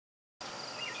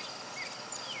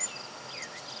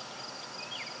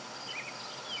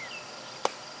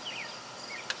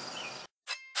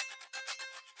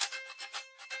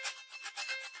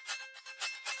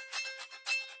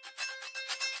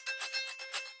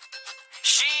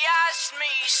She asked me,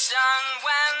 son,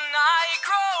 when I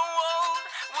grow old,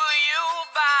 will you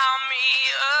buy me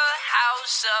a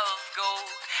house of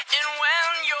gold? And when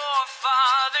your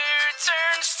father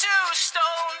turns to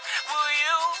stone, will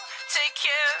you take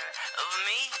care of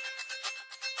me?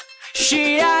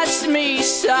 She asked me,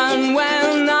 son,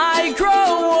 when I grow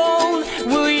old,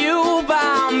 will you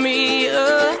buy me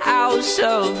a house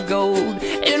of gold?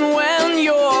 And when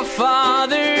your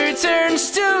father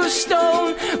turns to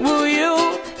stone, will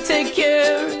you take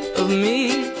care of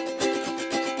me?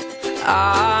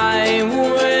 I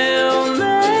will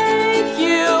make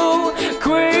you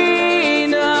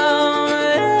queen of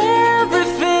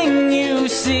everything you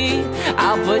see.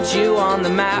 I'll put you on the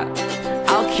map,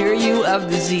 I'll cure you of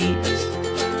disease.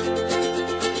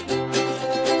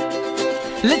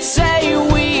 Let's say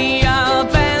we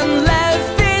up and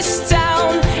left this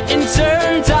town and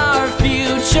turned our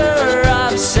future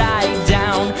upside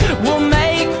down. We'll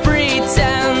make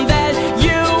pretend that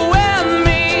you and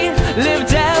me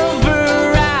lived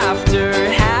ever after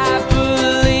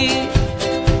happily.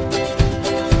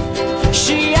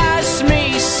 She asked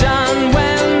me, son,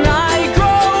 when I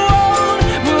grow old,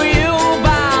 will you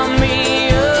buy me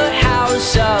a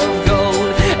house of gold?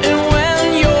 And when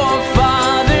your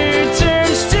father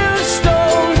turns to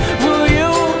stone, will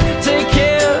you take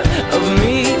care of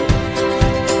me?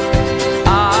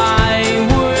 I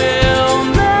will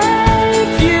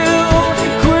make you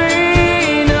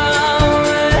queen of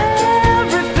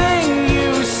everything you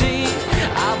see.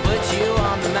 I'll put you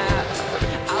on the map,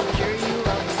 I'll cure you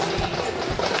of disease.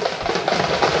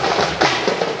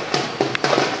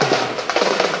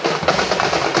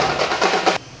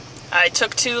 I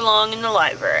took too long in the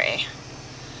library.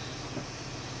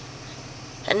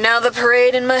 And now the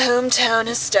parade in my hometown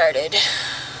has started.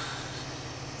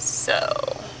 So,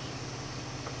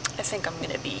 I think I'm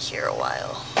gonna be here a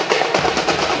while.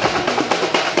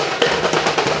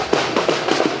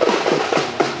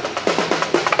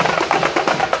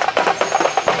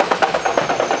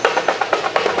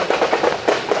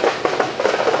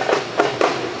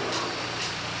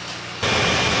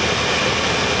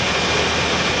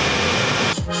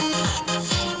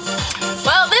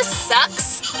 Well, this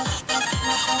sucks.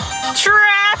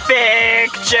 Traffic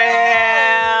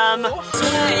jam!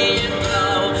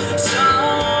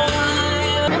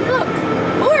 And look,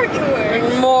 more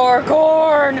corn! More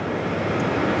corn!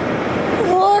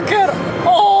 Look at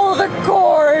all the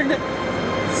corn!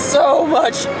 So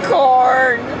much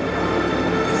corn!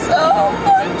 So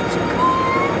much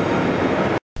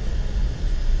corn!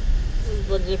 This is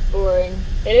legit boring.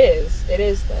 It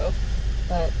is though.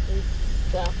 But it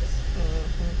sucks.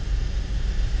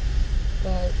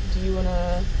 But do you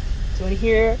wanna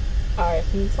hear our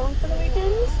theme song for the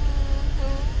weekends?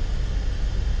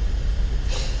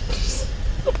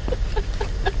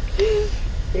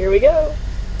 Here we go.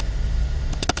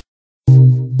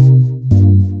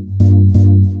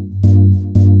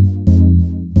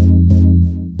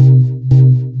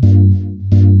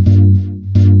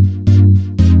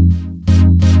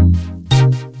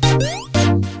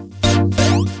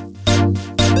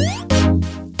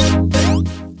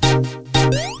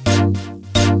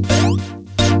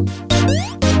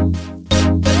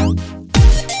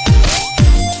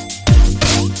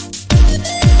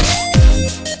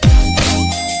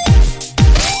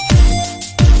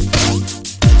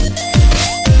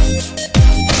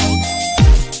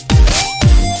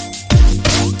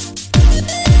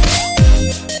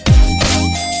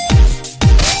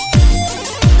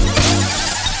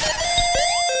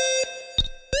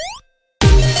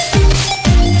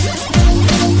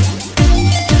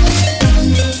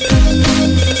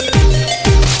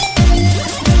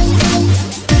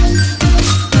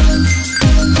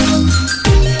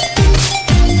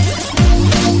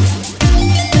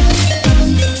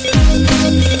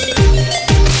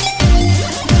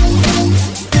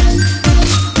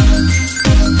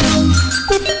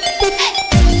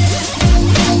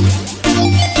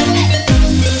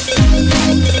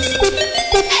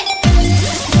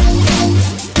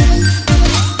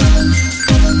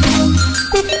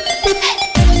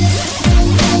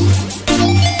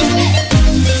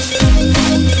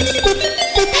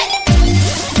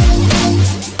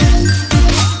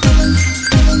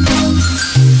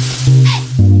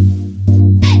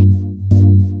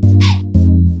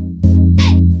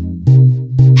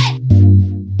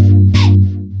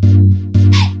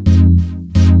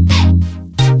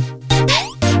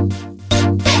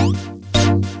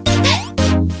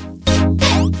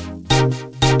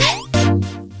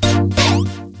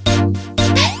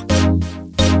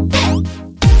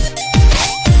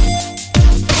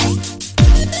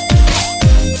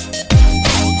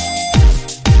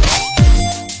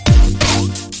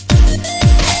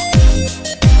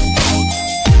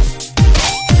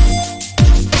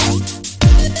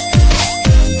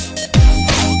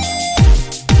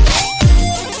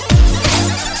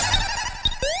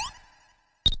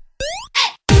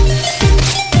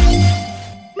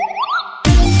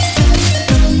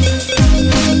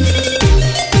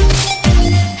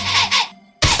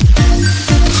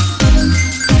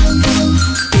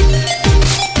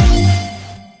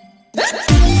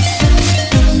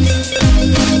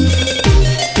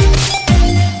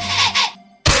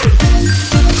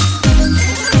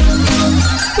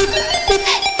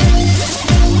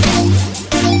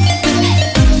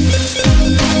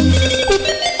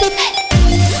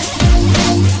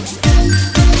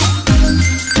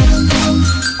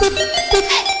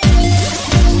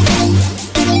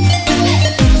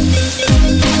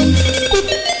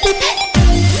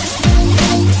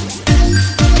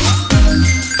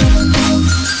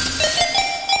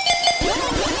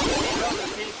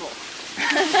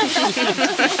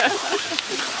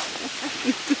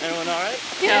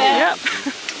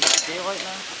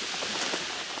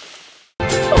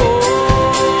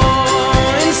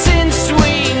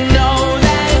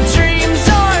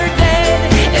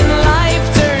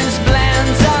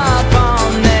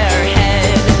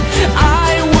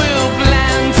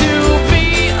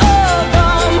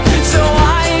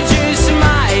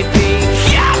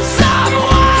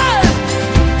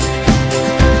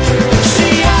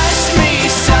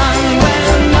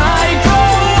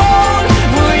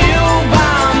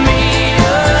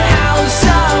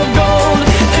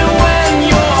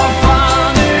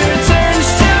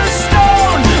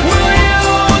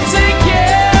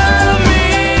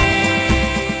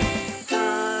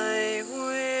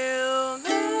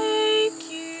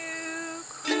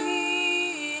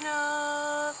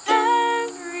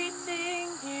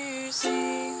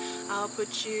 I'll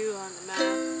put you on the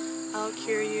map. I'll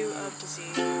cure you of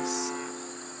disease.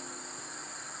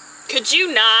 Could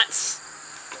you not?